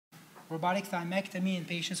robotic thymectomy in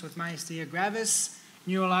patients with myasthenia gravis,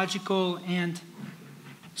 neurological and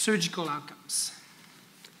surgical outcomes.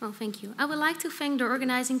 Well, thank you. I would like to thank the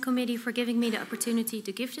organizing committee for giving me the opportunity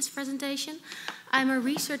to give this presentation. I'm a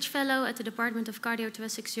research fellow at the Department of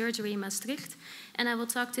Cardiothoracic Surgery in Maastricht, and I will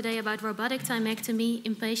talk today about robotic thymectomy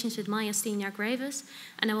in patients with myasthenia gravis,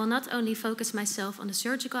 and I will not only focus myself on the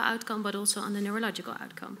surgical outcome, but also on the neurological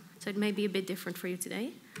outcome. So it may be a bit different for you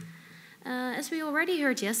today. As we already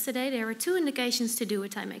heard yesterday, there are two indications to do a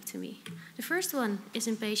thymectomy. The first one is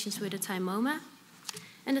in patients with a thymoma,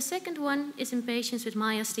 and the second one is in patients with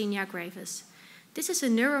myasthenia gravis. This is a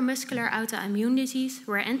neuromuscular autoimmune disease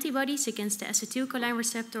where antibodies against the acetylcholine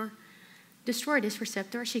receptor destroy this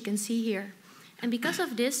receptor, as you can see here. And because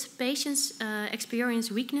of this, patients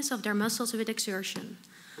experience weakness of their muscles with exertion.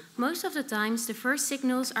 Most of the times, the first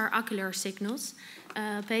signals are ocular signals.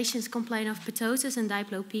 Patients complain of ptosis and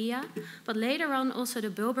diplopia, but later on also the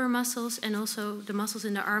bulbar muscles and also the muscles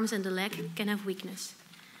in the arms and the leg can have weakness.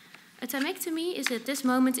 A thymectomy is at this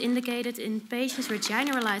moment indicated in patients with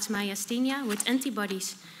generalized myasthenia with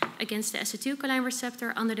antibodies against the acetylcholine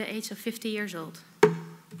receptor under the age of 50 years old.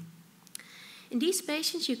 In these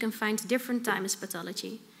patients, you can find different Thymus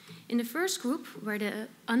pathology. In the first group, where the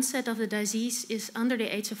onset of the disease is under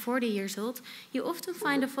the age of 40 years old, you often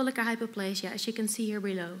find a follicular hyperplasia, as you can see here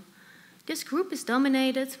below. This group is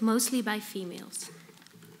dominated mostly by females.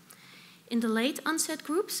 In the late onset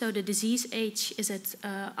group, so the disease age is at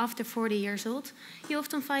after 40 years old, you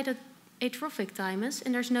often find an atrophic thymus,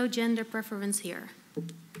 and there's no gender preference here.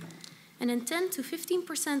 And in 10 to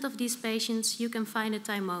 15% of these patients, you can find a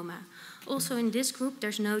thymoma. Also in this group,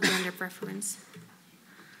 there's no gender preference.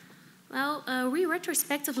 Well, we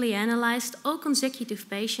retrospectively analyzed all consecutive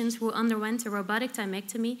patients who underwent a robotic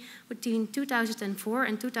thymectomy between 2004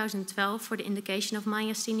 and 2012 for the indication of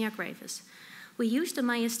myasthenia gravis. We used the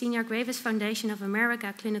Myasthenia Gravis Foundation of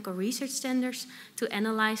America clinical research standards to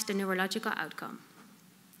analyze the neurological outcome.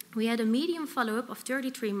 We had a median follow-up of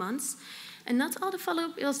 33 months, and not all the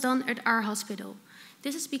follow-up was done at our hospital.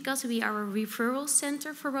 This is because we are a referral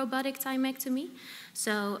center for robotic thymectomy,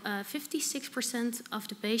 so 56% of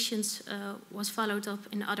the patients was followed up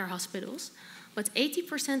in other hospitals, but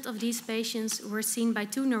 80% of these patients were seen by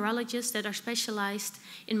 2 neurologists that are specialized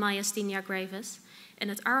in myasthenia gravis. And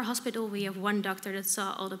at our hospital, we have 1 doctor that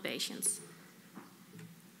saw all the patients.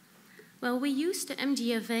 Well, we used the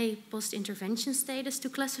MGFA post-intervention status to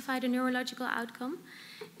classify the neurological outcome.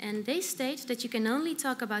 And they state that you can only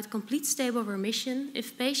talk about complete stable remission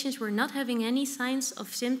if patients were not having any signs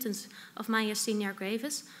of symptoms of myasthenia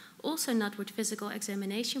gravis, also not with physical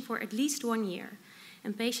examination for at least 1 year.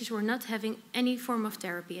 And patients were not having any form of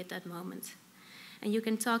therapy at that moment. And you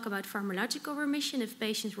can talk about pharmacological remission if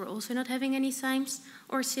patients were also not having any signs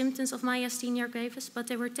or symptoms of myasthenia gravis, but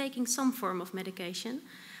they were taking some form of medication.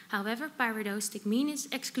 However, pyridostig mean is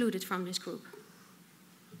excluded from this group.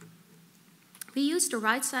 We used the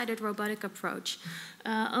right-sided robotic approach.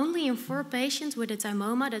 Only in 4 patients with a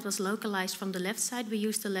thymoma that was localized from the left side, we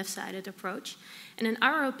used the left-sided approach. And in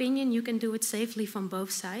our opinion, you can do it safely from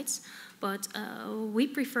both sides. But we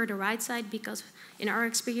prefer the right side because in our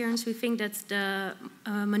experience, we think that the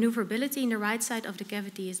maneuverability in the right side of the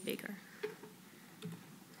cavity is bigger.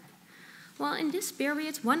 Well, in this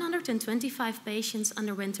period, 125 patients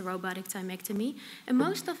underwent a robotic thymectomy, and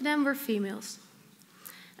most of them were females.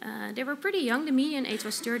 They were pretty young. The median age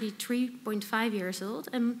was 33.5 years old,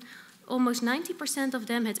 and almost 90% of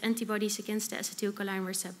them had antibodies against the acetylcholine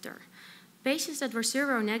receptor. Patients that were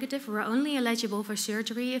seronegative were only eligible for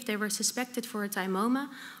surgery if they were suspected for a thymoma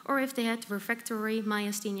or if they had refractory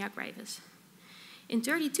myasthenia gravis. In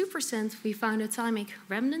 32%, we found a thymic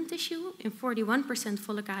remnant tissue, in 41%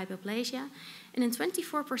 follicular hyperplasia, and in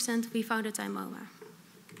 24% we found a thymoma.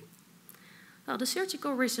 Well, the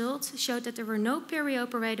surgical results showed that there were no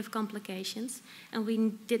perioperative complications, and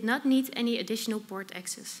we did not need any additional port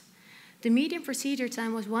access. The median procedure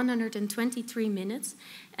time was 123 minutes,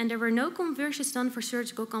 and there were no conversions done for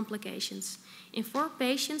surgical complications. In 4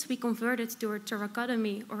 patients, we converted to a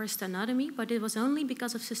thoracotomy or a stenotomy, but it was only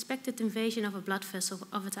because of suspected invasion of a blood vessel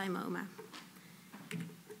of a thymoma.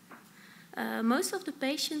 Most of the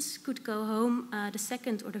patients could go home the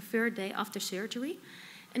 2nd or the 3rd day after surgery.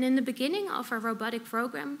 And in the beginning of our robotic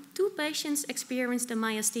program, 2 patients experienced a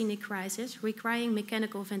myasthenic crisis, requiring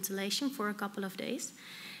mechanical ventilation for a couple of days.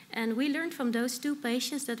 And we learned from those 2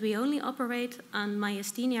 patients that we only operate on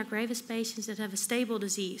myasthenia gravis patients that have a stable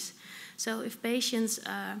disease. So if patients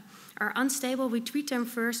are unstable, we treat them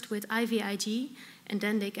first with IVIG, and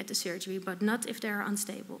then they get the surgery, but not if they are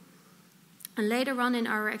unstable. And later on in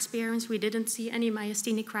our experience, we didn't see any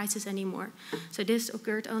myasthenic crisis anymore. So this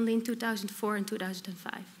occurred only in 2004 and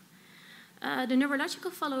 2005. The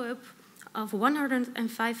neurological follow-up of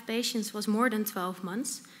 105 patients was more than 12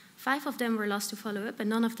 months. 5 of them were lost to follow-up, and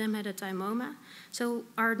none of them had a thymoma. So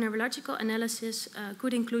our neurological analysis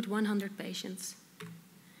could include 100 patients.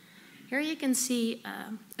 Here you can see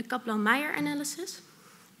a Kaplan-Meier analysis.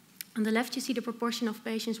 On the left, you see the proportion of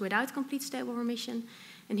patients without complete stable remission,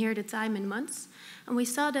 and here the time in months. And we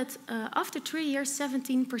saw that after 3 years,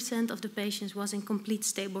 17% of the patients was in complete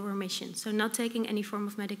stable remission, so not taking any form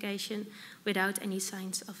of medication without any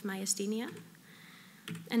signs of myasthenia.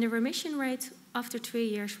 And the remission rate after 3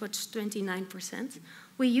 years was 29%.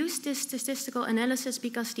 We used this statistical analysis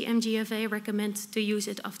because the MGFA recommends to use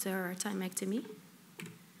it after thymectomy.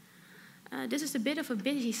 This is a bit of a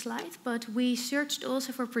busy slide, but we searched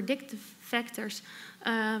also for predictive factors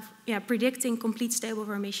predicting complete stable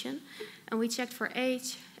remission. And we checked for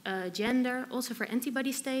age, gender, also for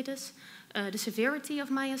antibody status, the severity of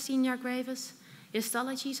myasthenia gravis,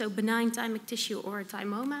 histology, so benign thymic tissue or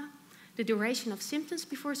thymoma, the duration of symptoms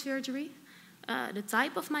before surgery, the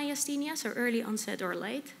type of myasthenia, so early onset or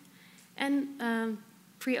late, and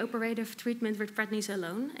preoperative treatment with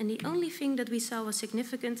prednisolone. And the only thing that we saw was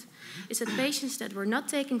significant is that patients that were not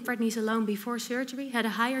taking prednisolone before surgery had a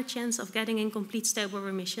higher chance of getting in complete stable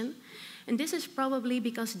remission. And this is probably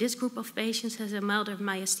because this group of patients has a milder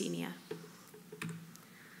myasthenia.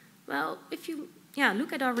 Well, if you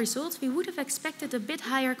look at our results, we would have expected a bit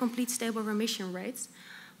higher complete stable remission rates.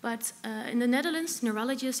 But in the Netherlands,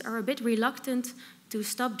 neurologists are a bit reluctant to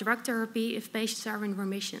stop drug therapy if patients are in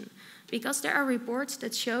remission, because there are reports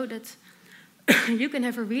that show that you can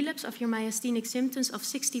have a relapse of your myasthenic symptoms of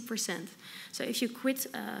 60%. So if you quit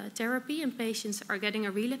therapy and patients are getting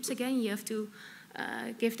a relapse again, you have to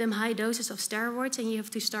give them high doses of steroids, and you have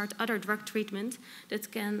to start other drug treatment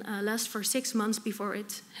that can last for 6 months before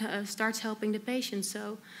it starts helping the patient.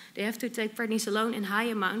 So they have to take prednisolone in high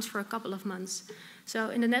amounts for a couple of months. So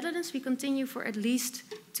in the Netherlands, we continue for at least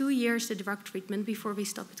 2 years the drug treatment before we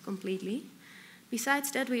stop it completely.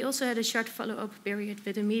 Besides that, we also had a short follow-up period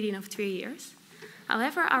with a median of 3 years.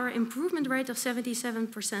 However, our improvement rate of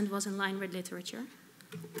 77% was in line with literature.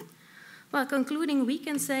 Well, concluding, we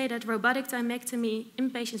can say that robotic thymectomy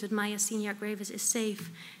in patients with myasthenia gravis is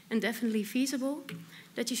safe and definitely feasible,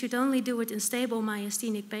 that you should only do it in stable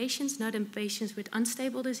myasthenic patients, not in patients with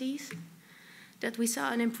unstable disease, that we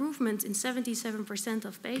saw an improvement in 77%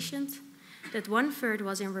 of patients, that 1/3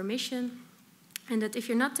 was in remission, and that if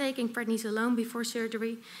you're not taking prednisolone before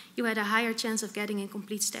surgery, you had a higher chance of getting in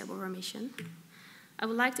complete stable remission. I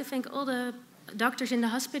would like to thank all the doctors in the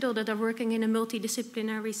hospital that are working in a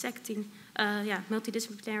multidisciplinary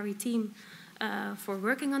team for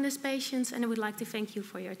working on these patients, and I would like to thank you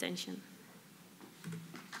for your attention.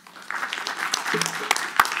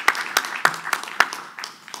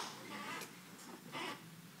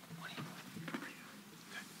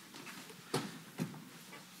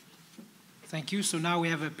 Thank you. So now we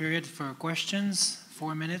have a period for questions,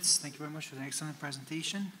 4 minutes. Thank you very much for the excellent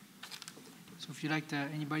presentation. So if you'd like to,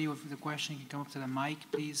 anybody with the question, you can come up to the mic,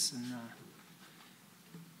 please, and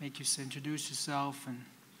introduce yourself, and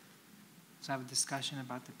let's have a discussion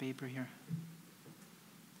about the paper here.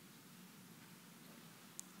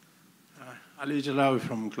 Ali Jalawi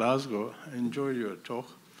from Glasgow. I enjoyed your talk.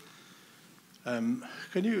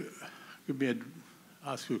 Can you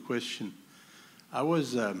ask you a question? I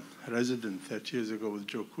was a resident 30 years ago with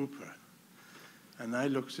Joe Cooper, and I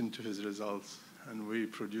looked into his results, and we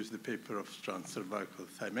produced the paper of transcervical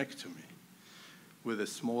thymectomy with a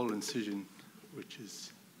small incision, which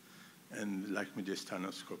is like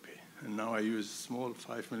mediastinoscopy. And now I use a small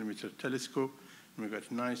 5mm telescope, and we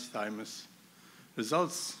got nice thymus.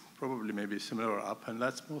 Results probably maybe similar or up, and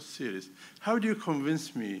that's more serious. How do you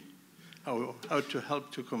convince me, how to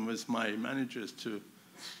help to convince my managers to,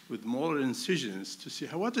 with more incisions, to see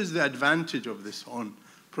what is the advantage of this on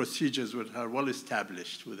procedures that are well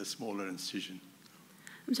established with a smaller incision?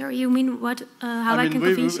 I'm sorry, you mean what? How I can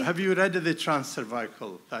convince you? Have you read the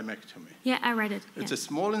transcervical thymectomy? Yeah, I read it. It's a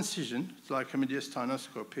small incision. It's like a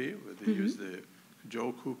mediastinoscopy.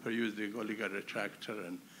 Joe Cooper used the Gallagher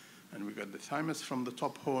retractor, and we got the thymus from the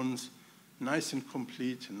top horns, nice and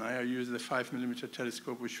complete. And now I use the 5mm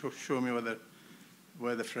telescope, which show me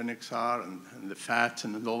where the phrenics are and the fat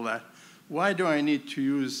and all that. Why do I need to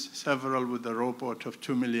use several with a robot of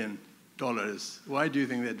 $2 million? Why do you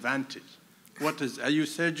think the advantage? Are you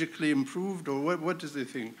surgically improved, or what is the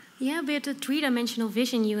thing? Yeah, with the three-dimensional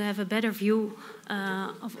vision, you have a better view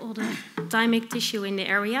of all the thymic tissue in the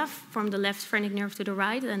area, from the left phrenic nerve to the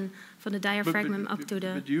right, and from the diaphragm up to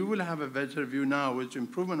the... But you will have a better view now, which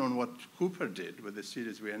improvement on what Cooper did with the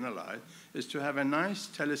series we analyzed, is to have a nice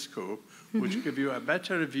telescope which give you a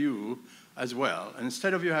better view as well, and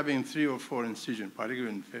instead of you having 3 or 4 incisions,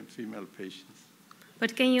 particularly in female patients.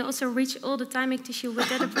 But can you also reach all the thymic tissue with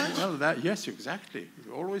that approach? Well, yes, exactly.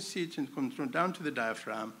 You always see it in control down to the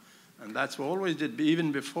diaphragm, and that's what we always did,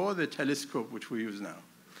 even before the telescope, which we use now.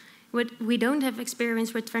 We don't have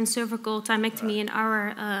experience with transcervical thymectomy in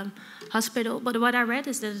our hospital, but what I read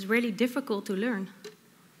is that it's really difficult to learn.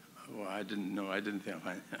 Well, I didn't know. I didn't think.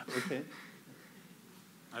 Okay.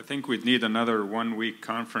 I think we'd need another one-week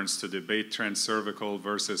conference to debate transcervical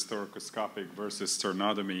versus thoracoscopic versus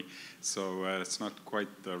sternotomy. So it's not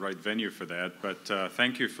quite the right venue for that. But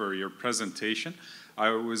thank you for your presentation.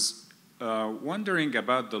 I was wondering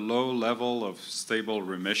about the low level of stable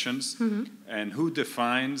remissions, and who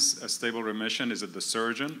defines a stable remission? Is it the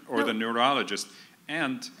surgeon or the neurologist?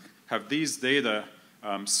 And have these data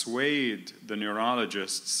swayed the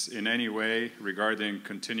neurologists in any way regarding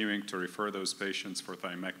continuing to refer those patients for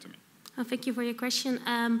thymectomy? Thank you for your question.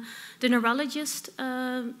 The neurologist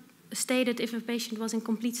stated if a patient was in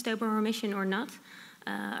complete stable remission or not.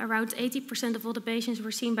 Around 80% of all the patients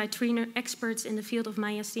were seen by 3 experts in the field of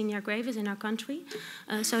myasthenia gravis in our country.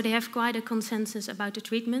 So they have quite a consensus about the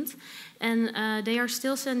treatment. And they are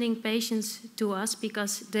still sending patients to us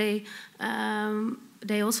because they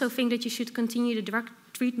also think that you should continue the drug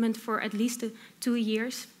treatment for at least 2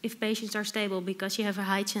 years if patients are stable, because you have a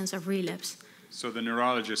high chance of relapse. So the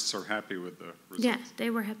neurologists are happy with the results? Yeah, they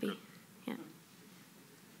were happy. Good. Yeah.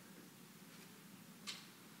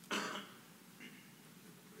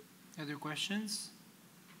 Other questions?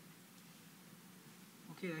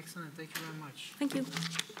 Okay, excellent. Thank you very much. Thank you.